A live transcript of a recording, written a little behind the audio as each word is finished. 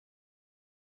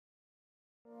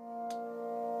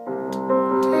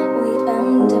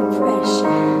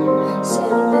depression.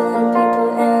 7 billion people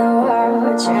in the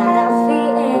world trying to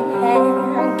fit in,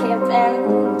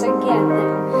 keeping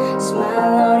together.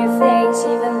 Smile on your face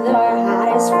even though your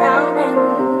heart is frowning.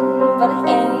 But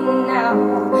hey now,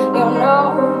 you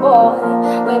know boy,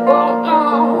 we both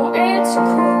know it's a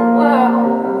cool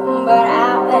world. But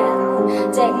I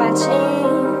will take my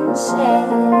chances.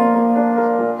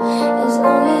 As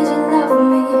long as you love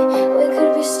me, we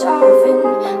could be starving,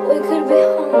 we could be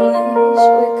homeless,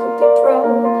 we could be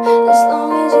broke. As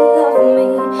long as you love me,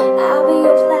 I'll be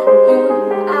your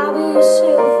platinum, I'll be your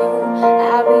silver,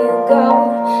 I'll be your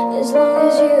gold. As long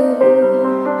as you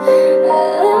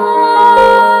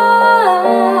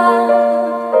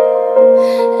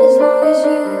as long as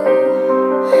you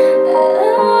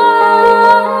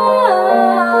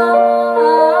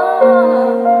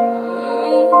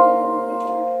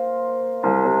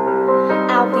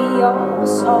I'll be your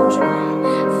soldier,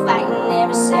 fighting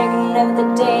every second of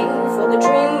the day for the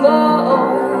dream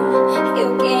boy.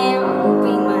 You can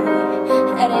be my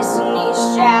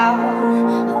Destiny's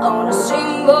Child on a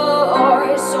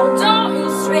symbol. So don't you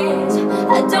stress,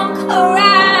 don't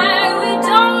cry, we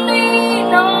don't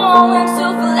need no one to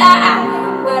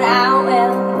fly. But I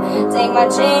will take my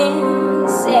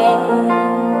chances.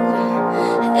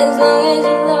 As long as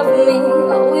you love me,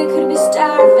 we could be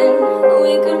starving,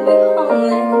 we could be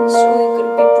homeless, we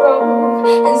could be broke.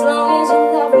 As long as you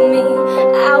love me,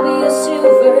 I'll be your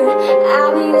silver,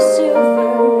 I'll be your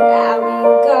silver, I'll be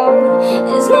your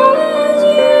gold. As long as you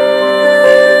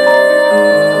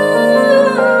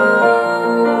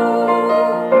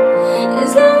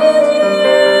as long as you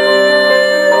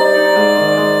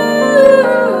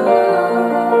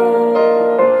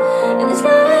as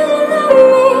long as you love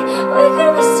me, we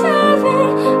could be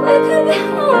starving, we could be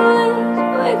homeless,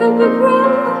 we could be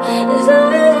broke. As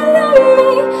long as you love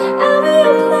me, I'll be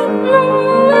your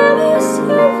platinum, I'll be your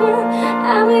silver,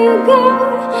 I'll be your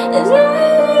gold. As long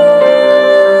as you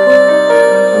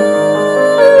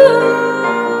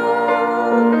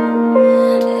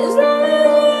as long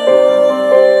as you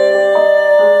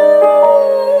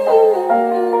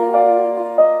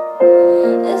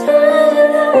as long as you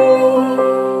love me.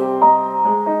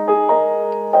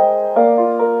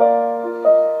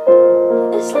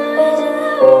 As long as you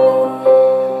love me,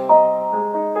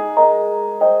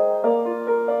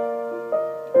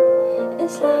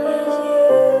 as long as